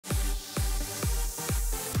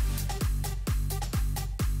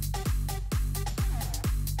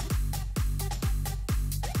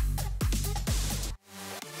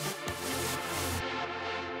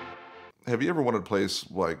have you ever wanted a place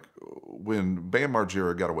like when Bam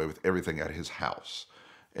Margera got away with everything at his house,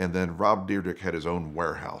 and then Rob Dyrdek had his own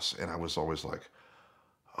warehouse, and I was always like,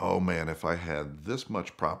 oh man, if I had this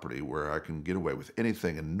much property where I can get away with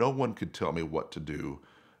anything and no one could tell me what to do,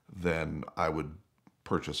 then I would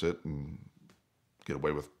purchase it and get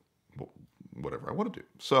away with whatever I want to do.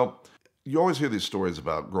 So you always hear these stories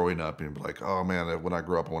about growing up and you're like, oh man, when I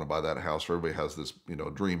grow up, I want to buy that house. Or everybody has this,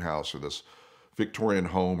 dream house or this Victorian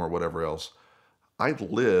home or whatever else. I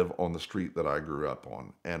live on the street that I grew up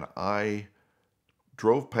on, and I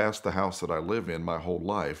drove past the house that I live in my whole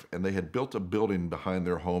life, and they had built a building behind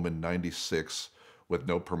their home in '96 with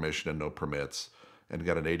no permission and no permits, and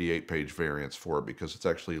got an 88-page variance for it because it's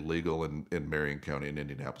actually legal in Marion County in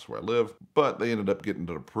Indianapolis where I live. But they ended up getting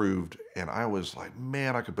it approved, and I was like,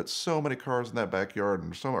 man, I could put so many cars in that backyard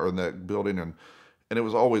and or in that building, and it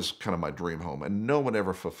was always kind of my dream home. And no one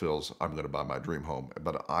ever fulfills, I'm going to buy my dream home,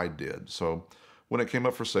 but I did. So when it came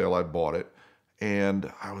up for sale, I bought it, and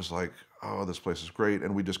I was like, oh, this place is great.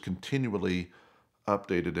 And we just continually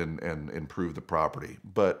updated and improved the property.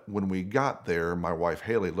 But when we got there, my wife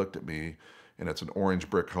Haley looked at me, and it's an orange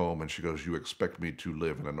brick home, and she goes, you expect me to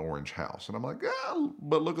live in an orange house? And I'm like, yeah,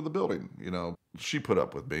 but look at the building. She put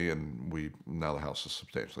up with me, and now the house is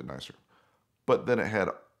substantially nicer. But then it had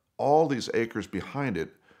all these acres behind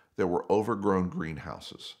it that were overgrown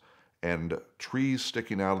greenhouses and trees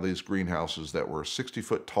sticking out of these greenhouses that were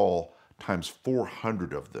 60-foot tall times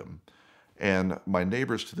 400 of them. And my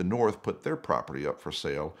neighbors to the north put their property up for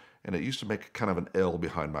sale, and it used to make kind of an L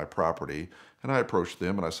behind my property. And I approached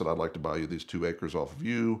them and I said, I'd like to buy you these 2 acres off of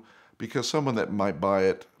you because someone that might buy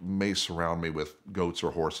it may surround me with goats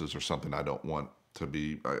or horses or something I don't want to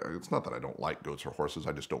be. It's not that I don't like goats or horses,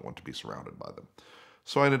 I just don't want to be surrounded by them.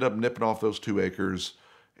 So I ended up nipping off those 2 acres,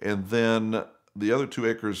 and then the other 2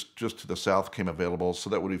 acres just to the south came available, so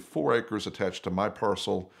that would be 4 acres attached to my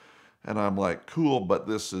parcel. And I'm like, cool, but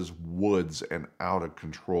this is woods and out of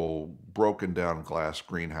control, broken down glass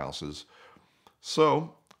greenhouses.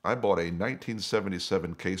 So I bought a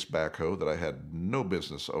 1977 Case backhoe that I had no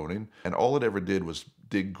business owning, and all it ever did was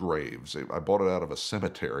dig graves. I bought it out of a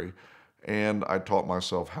cemetery, and I taught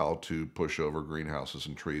myself how to push over greenhouses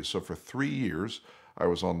and trees. So for 3 years, I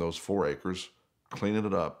was on those 4 acres, cleaning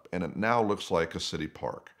it up, and it now looks like a city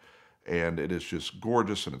park. And it is just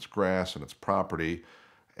gorgeous, and it's grass, and it's property,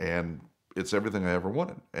 and it's everything I ever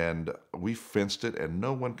wanted. And we fenced it, and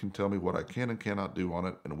no one can tell me what I can and cannot do on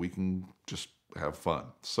it, and we can just have fun.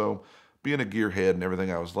 So being a gearhead and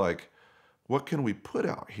everything, I was like, what can we put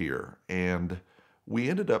out here? And we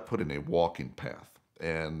ended up putting a walking path.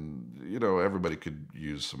 And, everybody could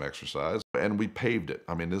use some exercise. And we paved it.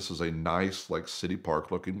 I mean, this is a nice, like, city park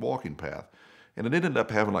looking walking path. And it ended up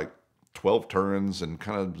having like 12 turns and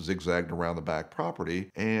kind of zigzagged around the back property.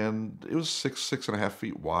 And it was 6.5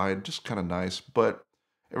 feet wide, just kind of nice. But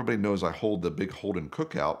everybody knows I hold the big Holden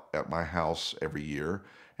cookout at my house every year.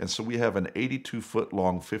 And so we have an 82-foot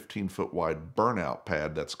long, 15-foot wide burnout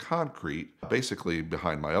pad that's concrete, basically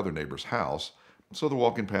behind my other neighbor's house. So the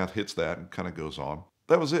walking path hits that and kind of goes on.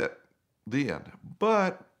 That was it. The end.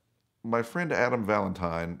 But my friend Adam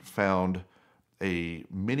Valentine found a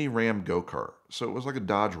mini Ram go-kart. So it was like a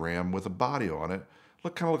Dodge Ram with a body on it.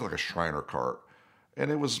 Kind of looked like a Shriner cart.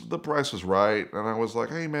 And the price was right. And I was like,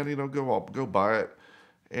 hey man, go buy it.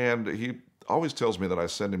 And he always tells me that I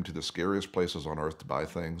send him to the scariest places on earth to buy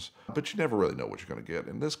things. But you never really know what you're going to get.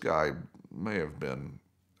 And this guy may have been,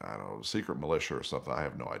 I don't know, secret militia or something. I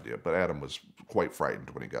have no idea. But Adam was quite frightened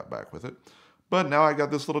when he got back with it. But now I got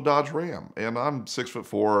this little Dodge Ram. And I'm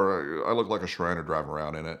 6'4". I look like a Shriner driving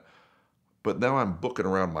around in it. But now I'm booking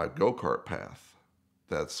around my go-kart path.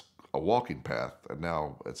 That's a walking path, and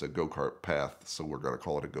now it's a go-kart path, so we're going to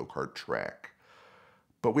call it a go-kart track.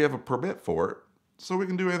 But we have a permit for it, so we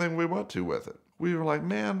can do anything we want to with it. We were like,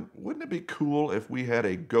 man, wouldn't it be cool if we had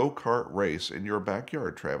a go-kart race in your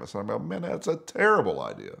backyard, Travis? And I'm like, man, that's a terrible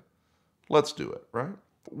idea. Let's do it, right?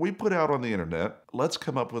 We put out on the internet, let's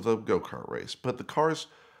come up with a go-kart race. But the carts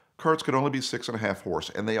can only be 6.5 horse,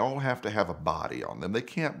 and they all have to have a body on them. They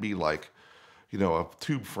can't be like, a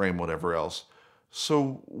tube frame, whatever else.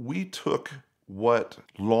 So we took what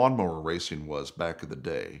lawnmower racing was back in the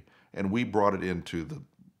day, and we brought it into the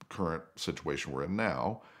current situation we're in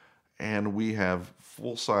now. And we have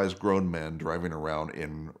full-size grown men driving around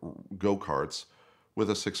in go-karts with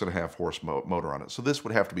a 6.5 horse motor on it. So this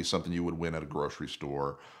would have to be something you would win at a grocery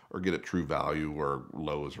store or get at True Value or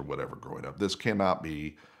Lowe's or whatever growing up. This cannot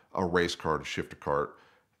be a race car to shift a cart.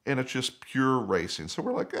 And it's just pure racing. So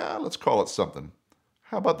we're like, let's call it something.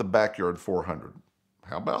 How about the Backyard 400?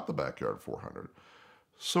 How about the Backyard 400?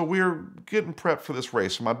 So we're getting prepped for this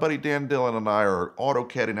race. My buddy Dan Dillon and I are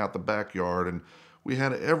AutoCADing out the backyard, and we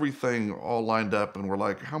had everything all lined up, and we're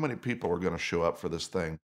like, how many people are going to show up for this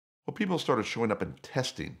thing? Well, people started showing up and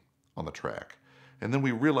testing on the track. And then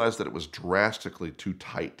we realized that it was drastically too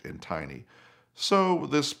tight and tiny. So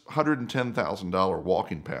this $110,000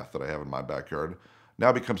 walking path that I have in my backyard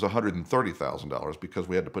now becomes $130,000 because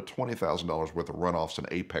we had to put $20,000 worth of runoffs and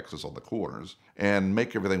apexes on the corners and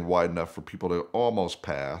make everything wide enough for people to almost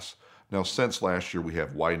pass. Now, since last year, we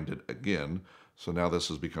have widened it again. So now this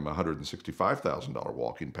has become a $165,000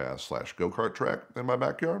 walking path slash go-kart track in my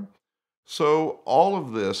backyard. So all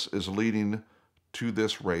of this is leading to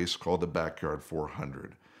this race called the Backyard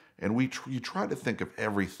 400. And you try to think of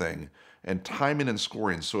everything and timing and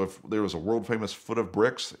scoring. So if there was a world famous foot of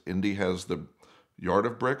bricks, Indy has the yard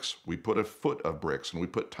of bricks, we put a foot of bricks and we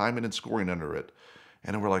put timing and scoring under it.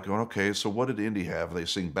 And then we're like, going, okay, so what did Indy have? They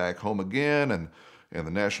sing Back Home Again and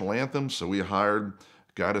the national anthem. So we hired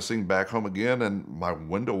a guy to sing Back Home Again, and my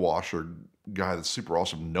window washer guy that's super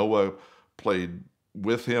awesome, Noah, played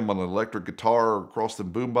with him on an electric guitar across the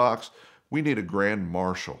boombox. We need a grand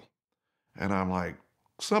marshal. And I'm like,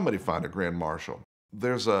 somebody find a grand marshal.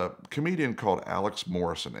 There's a comedian called Alex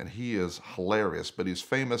Morrison, and he is hilarious, but he's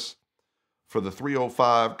famous for the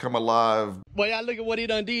 305 Come Alive. Boy, I look at what he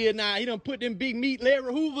done did now. He done put them big meat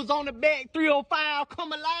Larry Hoovers on the back, 305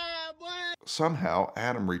 Come Alive, boy. Somehow,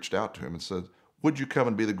 Adam reached out to him and said, would you come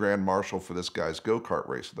and be the grand marshal for this guy's go-kart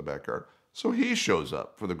race in the backyard? So he shows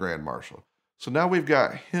up for the grand marshal. So now we've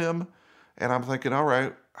got him, and I'm thinking, all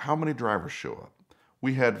right, how many drivers show up?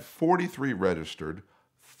 We had 43 registered.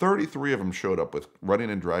 33 of them showed up with running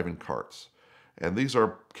and driving carts. And these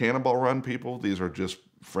are Cannonball Run people. These are just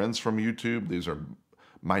friends from YouTube. These are,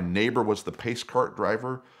 my neighbor was the pace kart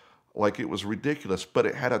driver. Like, it was ridiculous, but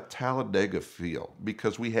it had a Talladega feel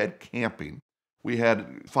because we had camping. We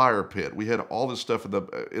had fire pit. We had all this stuff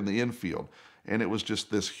in the infield. And it was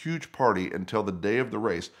just this huge party until the day of the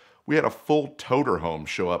race. We had a full toter home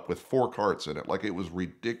show up with 4 carts in it. Like, it was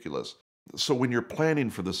ridiculous. So when you're planning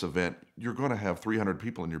for this event, you're going to have 300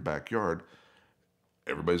 people in your backyard.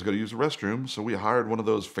 Everybody's going to use the restroom. So we hired one of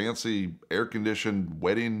those fancy air-conditioned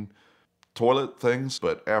wedding toilet things.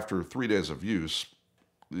 But after 3 days of use,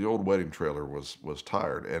 the old wedding trailer was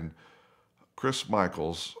tired. And Chris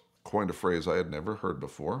Michaels coined a phrase I had never heard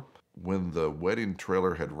before. When the wedding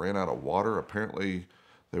trailer had ran out of water, apparently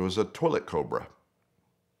there was a toilet cobra.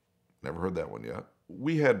 Never heard that one yet.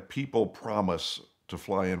 We had people promise to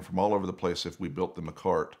fly in from all over the place if we built them a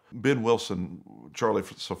cart. Ben Wilson, Charlie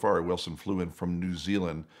Safari Wilson, flew in from New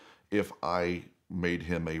Zealand if I made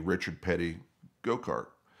him a Richard Petty go-kart.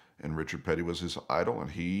 And Richard Petty was his idol, and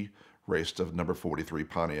he raced a number 43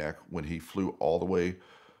 Pontiac when he flew all the way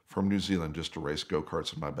from New Zealand just to race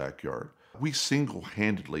go-karts in my backyard. We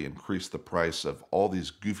single-handedly increased the price of all these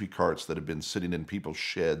goofy carts that have been sitting in people's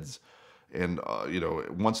sheds. And,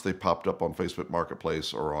 once they popped up on Facebook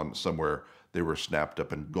Marketplace or on somewhere, they were snapped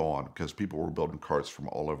up and gone because people were building carts from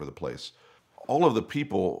all over the place. All of the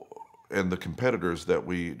people and the competitors that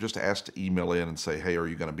we just asked to email in and say, hey, are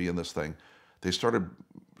you going to be in this thing? They started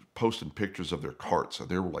posting pictures of their carts, and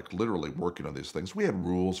they were like literally working on these things. We had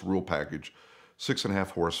rule package,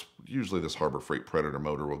 6.5 horse. Usually this Harbor Freight Predator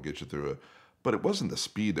motor will get you through it. But it wasn't the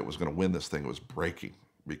speed that was going to win this thing. It was braking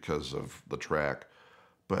because of the track.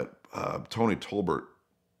 But Tony Tolbert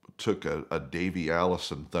took a Davey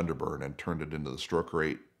Allison Thunderbird and turned it into the Stroker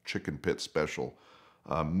 8 Chicken Pit Special.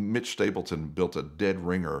 Mitch Stapleton built a dead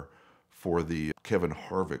ringer for the Kevin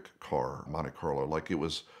Harvick car, Monte Carlo. Like, it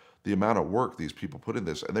was the amount of work these people put in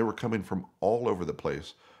this, and they were coming from all over the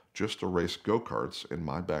place just to race go-karts in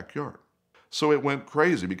my backyard. So it went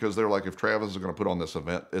crazy because they're like, if Travis is going to put on this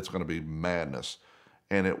event, it's going to be madness.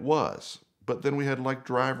 And it was. But then we had like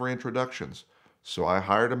driver introductions. So I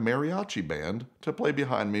hired a mariachi band to play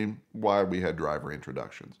behind me while we had driver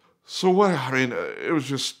introductions. So it was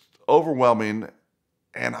just overwhelming.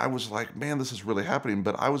 And I was like, man, this is really happening.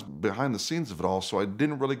 But I was behind the scenes of it all, so I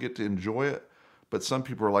didn't really get to enjoy it. But some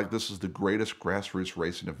people are like, this is the greatest grassroots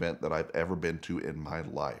racing event that I've ever been to in my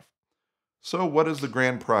life. So what is the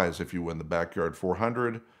grand prize if you win the Backyard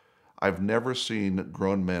 400? I've never seen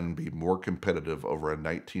grown men be more competitive over a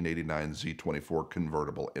 1989 Z24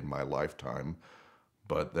 convertible in my lifetime,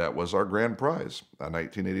 but that was our grand prize, a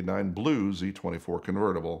 1989 blue Z24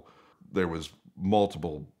 convertible. There was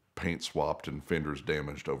multiple paint swapped and fenders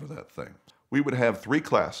damaged over that thing. We would have 3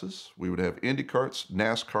 classes. We would have Indy karts,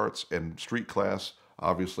 NASCARs, and street class.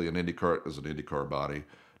 Obviously, an Indy kart is an Indy car body.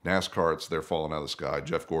 NASCARs, they're falling out of the sky.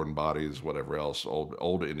 Jeff Gordon bodies, whatever else, old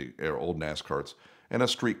NASCARs. and a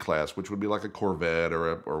street class, which would be like a Corvette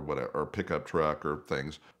or whatever, or a pickup truck or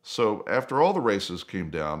things. So after all the races came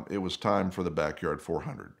down, it was time for the Backyard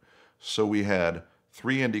 400. So we had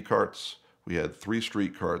 3 Indy carts, we had 3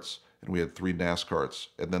 street carts, and we had 3 NASCARs,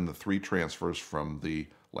 and then the 3 transfers from the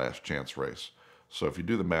last chance race. So if you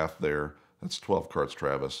do the math there, that's 12 carts,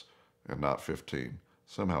 Travis, and not 15.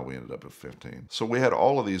 Somehow we ended up at 15. So we had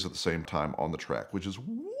all of these at the same time on the track, which is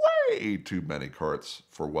way too many carts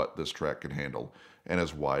for what this track can handle and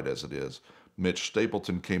as wide as it is. Mitch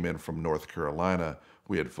Stapleton came in from North Carolina.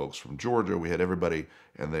 We had folks from Georgia. We had everybody,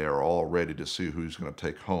 and they are all ready to see who's going to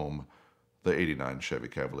take home the '89 Chevy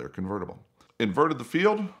Cavalier convertible. Inverted the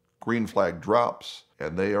field, green flag drops,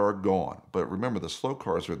 and they are gone. But remember, the slow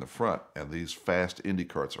cars are in the front, and these fast Indy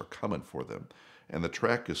carts are coming for them. And the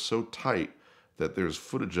track is so tight that there's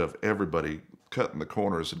footage of everybody cutting the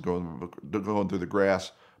corners and going through the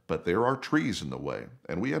grass, but there are trees in the way.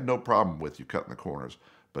 And we had no problem with you cutting the corners,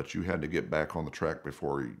 but you had to get back on the track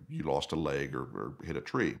before you lost a leg or hit a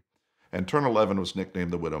tree. And turn 11 was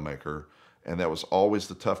nicknamed the Widowmaker, and that was always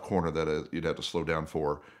the tough corner that you'd have to slow down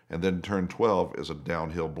for. And then turn 12 is a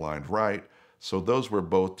downhill blind right, so those were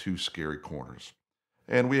both 2 scary corners.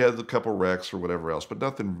 And we had a couple wrecks or whatever else, but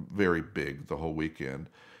nothing very big the whole weekend.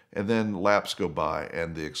 And then laps go by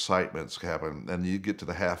and the excitement's happen, and you get to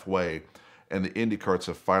the halfway, and the Indy carts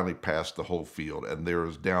have finally passed the whole field, and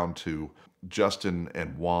there's down to Justin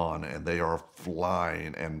and Juan, and they are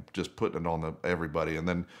flying and just putting it on everybody. And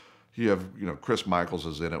then you have, Chris Michaels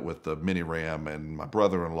is in it with the mini Ram, and my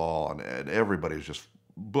brother-in-law, and everybody's just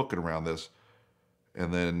booking around this.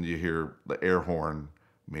 And then you hear the air horn,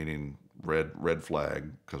 meaning red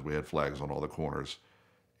flag, because we had flags on all the corners,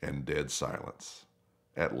 and dead silence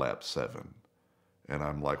at lap 7. And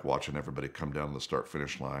I'm like watching everybody come down the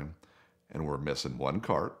start-finish line, and we're missing 1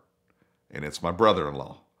 cart, and it's my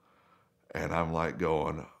brother-in-law. And I'm like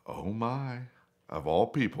going, oh my, of all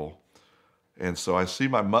people. And so I see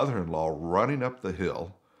my mother-in-law running up the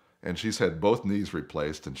hill, and she's had both knees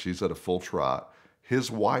replaced, and she's at a full trot.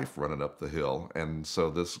 His wife running up the hill, and so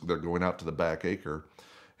they're going out to the back acre.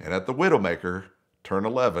 And at the Widowmaker, turn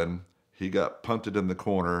 11, he got punted in the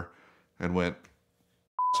corner and went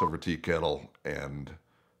over tea kettle, and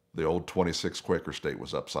the old 26 Quaker State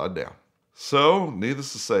was upside down. So,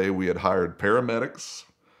 needless to say, we had hired paramedics,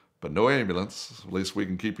 but no ambulance. At least we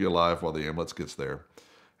can keep you alive while the ambulance gets there.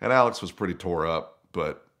 And Alex was pretty tore up,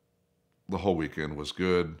 but the whole weekend was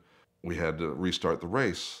good. We had to restart the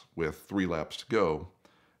race with 3 laps to go,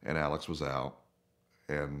 and Alex was out.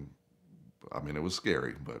 And, it was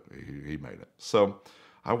scary, but he made it. So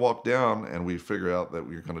I walked down, and we figured out that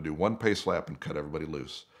we were going to do 1 pace lap and cut everybody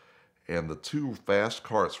loose. And the 2 fast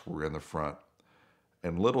carts were in the front.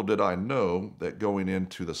 And little did I know that going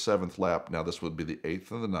into the 7th lap, now this would be the 8th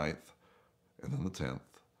and the 9th, and then the 10th,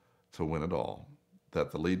 to win it all,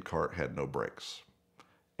 that the lead cart had no brakes.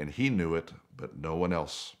 And he knew it, but no one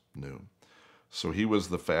else knew. So he was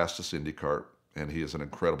the fastest Indy cart, and he is an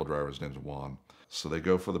incredible driver. His name's Juan. So they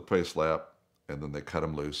go for the pace lap, and then they cut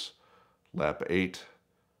him loose. Lap 8,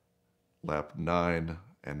 lap 9,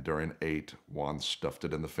 and during 8, Juan stuffed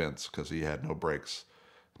it in the fence because he had no brakes.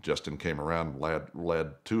 Justin came around,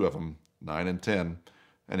 led 2 of them, 9 and 10,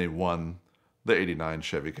 and he won the '89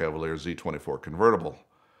 Chevy Cavalier Z24 convertible.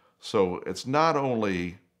 So it's not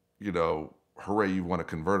only, hooray, you won a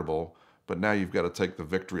convertible, but now you've got to take the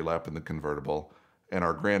victory lap in the convertible, and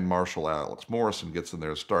our Grand Marshal Alex Morrison gets in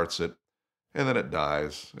there, starts it, and then it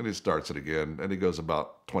dies, and he starts it again, and he goes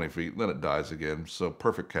about 20 feet, and then it dies again. So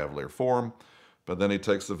perfect Cavalier form. But then he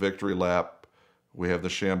takes the victory lap. We have the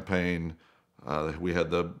champagne. We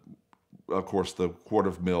had of course, the quart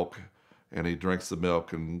of milk, and he drinks the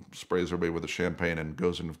milk and sprays everybody with the champagne and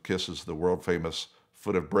goes and kisses the world-famous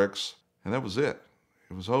foot of bricks. And that was it.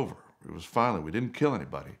 It was over. It was finally, we didn't kill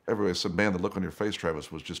anybody. Everybody said, man, the look on your face,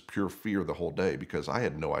 Travis, was just pure fear the whole day, because I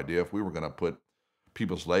had no idea if we were going to put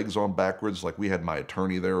people's legs on backwards. Like, we had my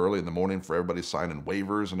attorney there early in the morning for everybody signing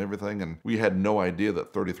waivers and everything, and we had no idea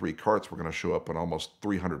that 33 carts were going to show up and almost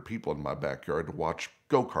 300 people in my backyard to watch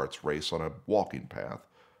go-karts race on a walking path.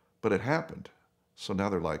 But it happened. So now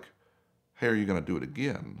they're like, hey, are you going to do it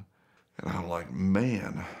again? And I'm like,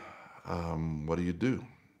 man, what do?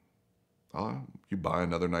 You buy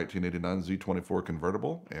another 1989 Z24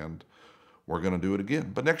 convertible, and we're going to do it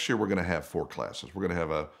again. But next year we're going to have 4 classes. We're going to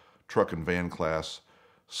have a truck and van class.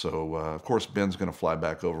 So, of course, Ben's going to fly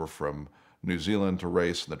back over from New Zealand to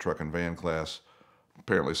race in the truck and van class.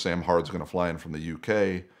 Apparently, Sam Hard's going to fly in from the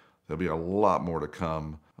UK. There'll be a lot more to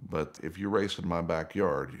come. But if you race in my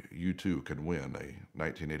backyard, you too can win a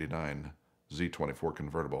 1989 Z24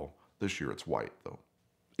 convertible. This year it's white, though.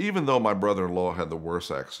 even though my brother-in-law had the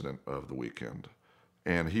worst accident of the weekend,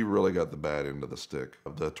 and he really got the bad end of the stick.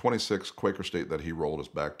 The 26 Quaker State that he rolled us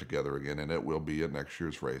back together again, and it will be at next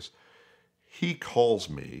year's race. He calls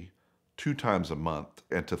me 2 times a month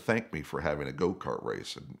and to thank me for having a go-kart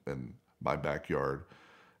race in my backyard.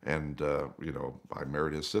 And, you know, I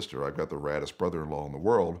married his sister. I've got the raddest brother-in-law in the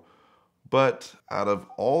world. But out of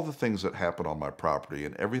all the things that happen on my property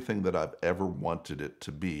and everything that I've ever wanted it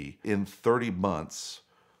to be, in 30 months,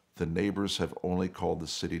 the neighbors have only called the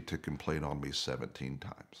city to complain on me 17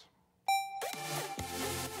 times.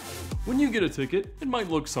 When you get a ticket, it might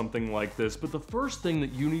look something like this, but the first thing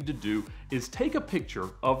that you need to do is take a picture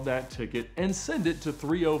of that ticket and send it to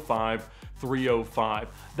 305-305.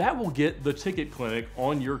 That will get the ticket clinic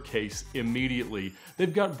on your case immediately.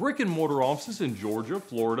 They've got brick and mortar offices in Georgia,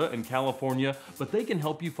 Florida, and California, but they can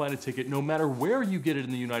help you find a ticket no matter where you get it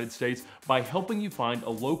in the United States by helping you find a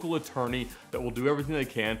local attorney that will do everything they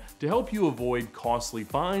can to help you avoid costly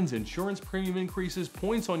fines, insurance premium increases,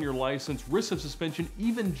 points on your license, risk of suspension,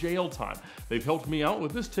 even jail time. They've helped me out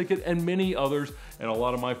with this ticket and many others, and a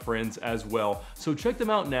lot of my friends as well. So check them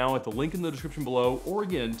out now at the link in the description below, or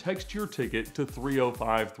again, text your ticket to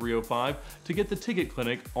 305-305 to get the ticket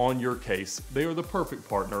clinic on your case. They are the perfect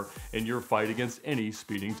partner in your fight against any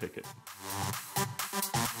speeding ticket.